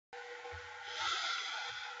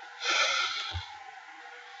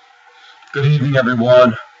Good evening,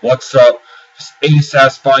 everyone. What's up? Just ate a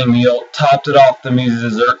satisfying meal, topped it off the amazing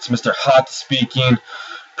desserts. Mr. Hot speaking.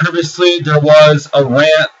 Previously, there was a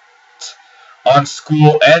rant on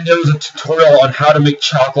school, and there was a tutorial on how to make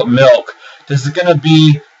chocolate milk. This is going to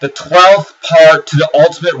be the 12th part to the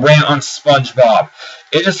ultimate rant on SpongeBob.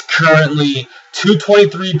 It is currently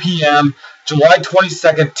 2:23 p.m., July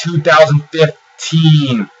 22nd,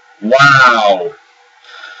 2015. Wow.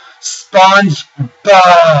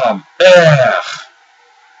 SpongeBob. Ugh.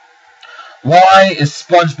 Why is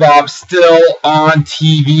SpongeBob still on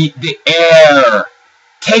TV? The air.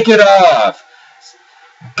 Take it off.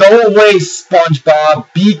 Go away,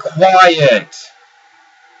 SpongeBob. Be quiet.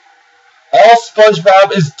 All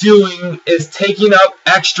SpongeBob is doing is taking up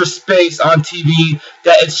extra space on TV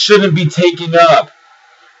that it shouldn't be taking up.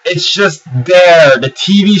 It's just there. The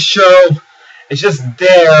TV show is just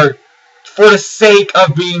there for the sake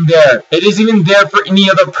of being there. It isn't even there for any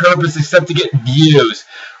other purpose except to get views,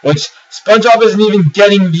 which SpongeBob isn't even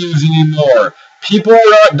getting views anymore. People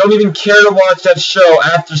don't even care to watch that show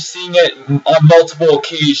after seeing it on multiple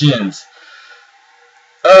occasions.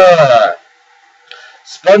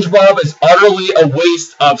 SpongeBob is utterly a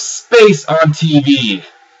waste of space on TV.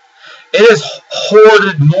 It has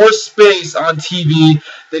hoarded more space on TV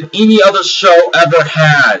than any other show ever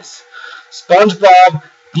has. SpongeBob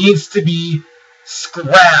needs to be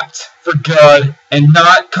scrapped for good and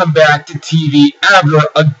not come back to TV ever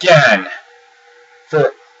again.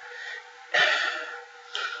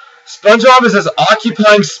 SpongeBob is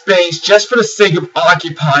occupying space just for the sake of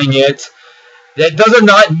occupying it. That does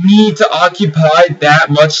not need to occupy that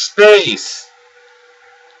much space.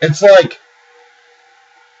 It's like,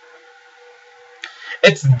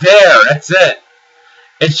 it's there, that's it.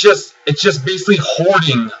 It's just basically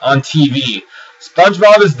hoarding on TV.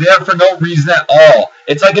 SpongeBob is there for no reason at all.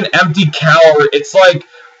 It's like an empty calorie. It's like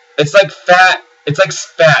fat. It's like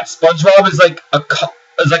fat. SpongeBob is like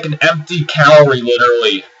an empty calorie,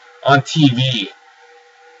 literally, on TV.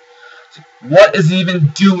 What is he even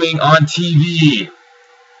doing on TV?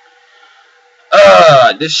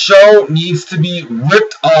 This show needs to be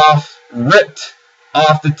ripped off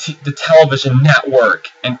the television network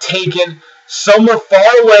and taken somewhere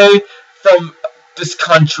far away from this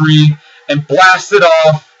country and blasted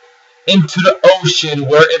off into the ocean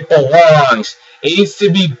where it belongs. It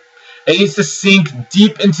needs to sink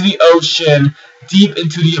deep into the ocean, deep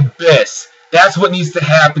into the abyss. That's what needs to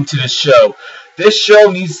happen to this show. This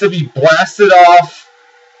show needs to be blasted off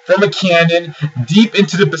from a cannon deep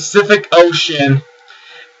into the Pacific Ocean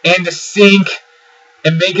and to sink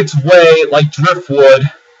and make its way like driftwood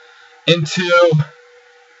into,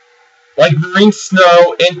 like marine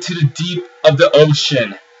snow, into the deep of the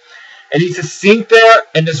ocean. It needs to sink there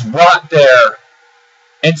and just rot there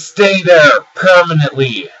and stay there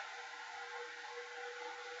permanently.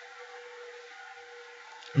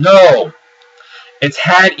 No. It's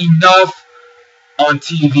had enough on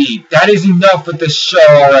TV. That is enough with this show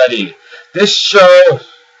already. This show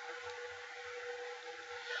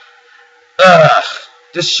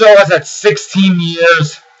has had 16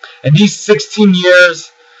 years, and these 16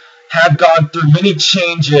 years have gone through many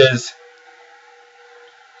changes,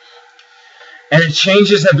 and the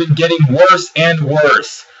changes have been getting worse and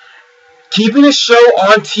worse. Keeping a show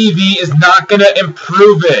on TV is not going to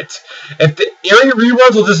improve it. If the airing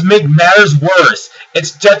reruns will just make matters worse.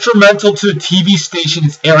 It's detrimental to the TV station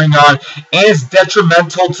it's airing on, and it's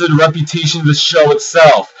detrimental to the reputation of the show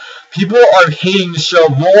itself. People are hating the show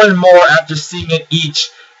more and more after seeing it each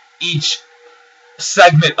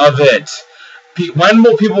segment of it. When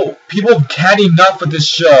will people have had enough of this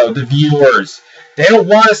show, the viewers? They don't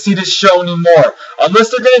want to see this show anymore. Unless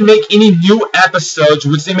they're going to make any new episodes,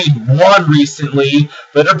 which they made one recently,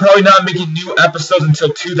 but they're probably not making new episodes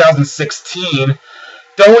until 2016.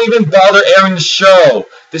 Don't even bother airing the show.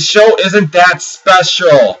 The show isn't that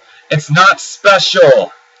special. It's not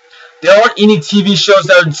special. There aren't any TV shows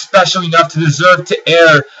that are special enough to deserve to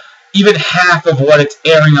air even half of what it's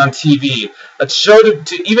airing on TV. A show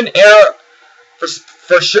to even air for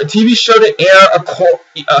a TV show to air a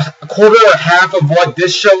quarter or half of what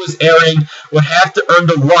this show is airing would have to earn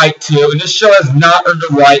the right to, and this show has not earned the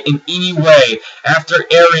right in any way after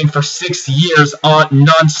airing for 6 years on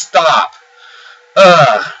non-stop.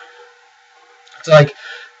 It's like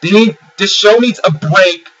this show needs a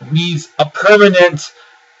break, needs a permanent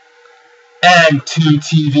end to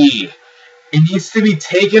TV. It needs to be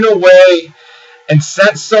taken away and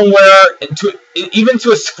sent somewhere, even to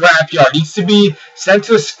a scrapyard. It needs to be sent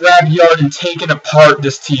to a scrapyard and taken apart,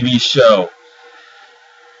 this TV show.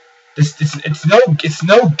 It's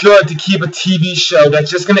no good to keep a TV show that's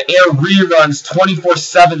just going to air reruns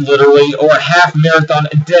 24/7 literally, or a half marathon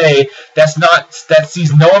a day that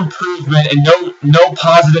sees no improvement and no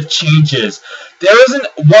positive changes. There isn't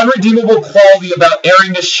one redeemable quality about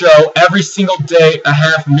airing a show every single day, a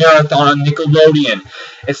half marathon on Nickelodeon.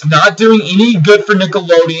 It's not doing any good for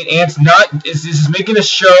Nickelodeon, and it's just making a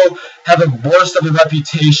show have a worse of a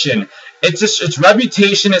reputation. Its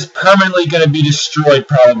reputation is permanently going to be destroyed,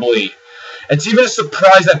 probably. It's even a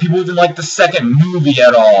surprise that people even like the second movie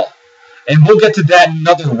at all. And we'll get to that in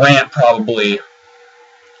another rant, probably.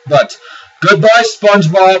 But, goodbye,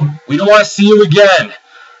 SpongeBob. We don't want to see you again.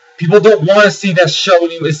 People don't want to see that show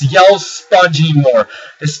anymore. It's yellow sponge anymore.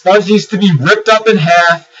 The sponge needs to be ripped up in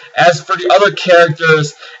half, as for the other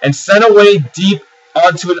characters, and sent away deep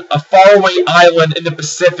onto a faraway island in the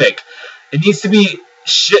Pacific. It needs to be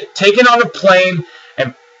taken on a plane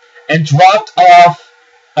and dropped off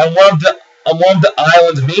on one of the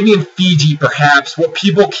islands, maybe in Fiji perhaps, where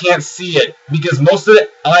people can't see it, because most of the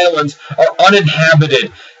islands are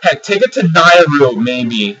uninhabited. Heck, take it to Nauru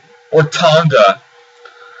maybe, or Tonga.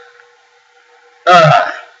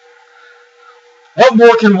 What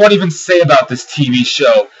more can one even say about this TV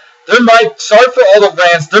show? Sorry for all the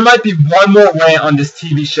rants, there might be one more rant on this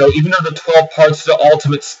TV show, even though the 12 parts to the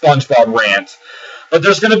ultimate SpongeBob rant. But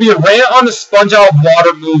there's going to be a rant on the Sponge Out of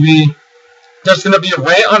Water movie, there's going to be a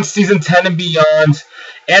rant on Season 10 and beyond,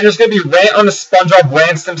 and there's going to be a rant on the SpongeBob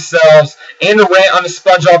rants themselves, and a rant on the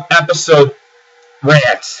SpongeBob episode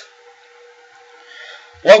rants.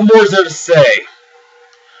 What more is there to say?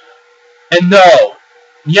 And no,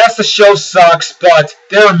 yes, the show sucks, but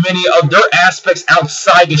there are many other aspects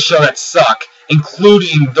outside the show that suck,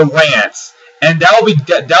 including the rants. And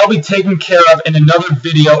that'll be taken care of in another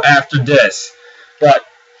video after this. But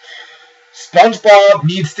SpongeBob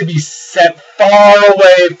needs to be sent far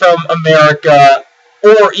away from America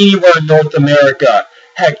or anywhere in North America.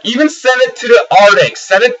 Heck, even send it to the Arctic,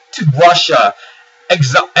 send it to Russia.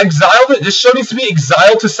 This show needs to be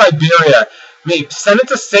exiled to Siberia. Maybe send it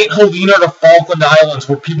to St. Helena or the Falkland Islands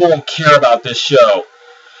where people won't care about this show.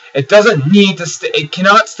 It doesn't need to stay. It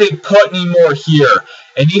cannot stay put anymore here.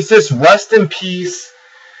 It needs to just rest in peace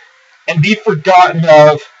and be forgotten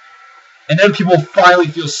of. And then people finally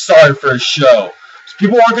feel sorry for the show. So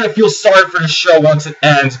people aren't going to feel sorry for the show once it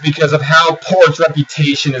ends because of how poor its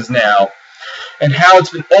reputation is now. And how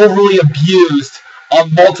it's been overly abused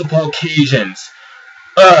on multiple occasions.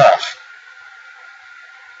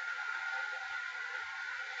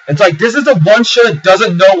 It's like, this is the one show that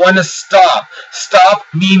doesn't know when to stop. Stop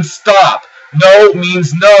means stop. No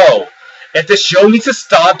means no. If the show needs to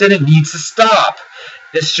stop, then it needs to stop.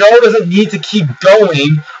 The show doesn't need to keep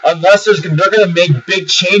going unless they're going to make big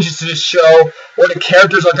changes to the show or the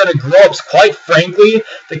characters are going to grow up. Quite frankly,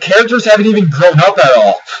 the characters haven't even grown up at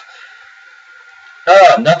all.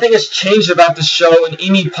 Nothing has changed about the show in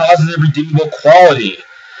any positive, redeemable quality.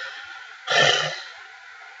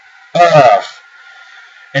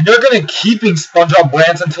 And they're going to keep SpongeBob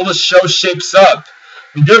rants until the show shapes up.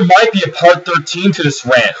 I mean, there might be a part 13 to this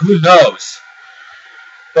rant. Who knows?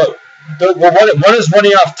 But one is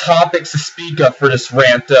running off topics to speak of for this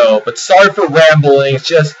rant, though. But sorry for rambling. It's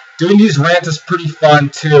just doing these rants is pretty fun,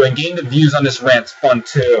 too. And getting the views on this rant's fun,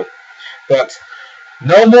 too. But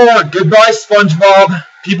no more. Goodbye, SpongeBob.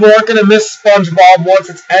 People aren't going to miss SpongeBob once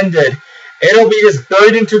it's ended. It'll be just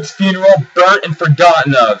buried into its funeral, burnt and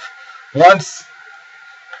forgotten of. Once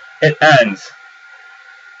it ends.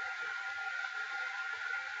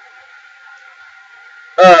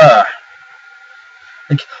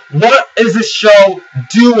 Like, what is this show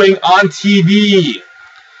doing on TV?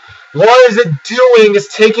 What is it doing is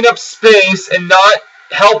taking up space and not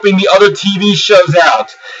helping the other TV shows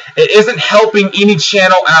out. It isn't helping any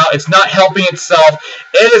channel out. It's not helping itself.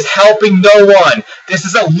 It is helping no one. This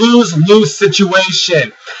is a lose-lose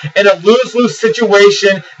situation. In a lose-lose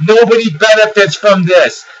situation, nobody benefits from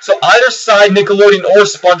this. So either side, Nickelodeon or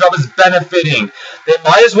SpongeBob, is benefiting. They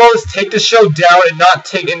might as well just take the show down and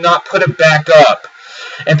not put it back up.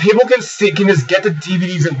 And people can just get the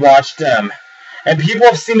DVDs and watch them. And people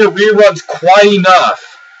have seen the reruns quite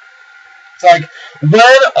enough. It's like,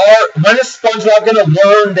 when is SpongeBob gonna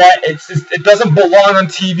learn that it doesn't belong on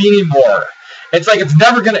TV anymore? It's like it's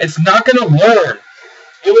not gonna learn.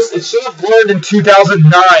 It should have learned in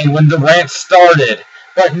 2009 when the rant started.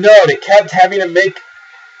 But no, they kept having to make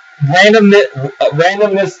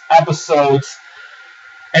randomness episodes.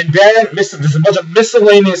 And then there's a bunch of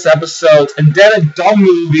miscellaneous episodes, and then a dumb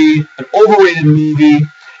movie, an overrated movie,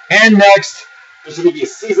 and next there's going to be a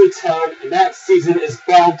season 10, and that season is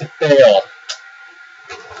bound to fail.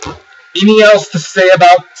 Anything else to say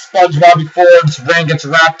about SpongeBob before this rant gets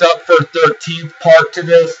wrapped up for a 13th part to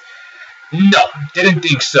this? No, didn't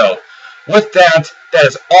think so. With that, that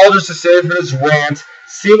is all there's to say for this rant.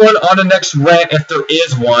 See one on the next rant if there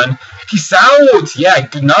is one. Peace out. Yeah,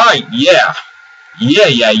 good night. Yeah.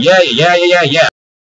 Yeah.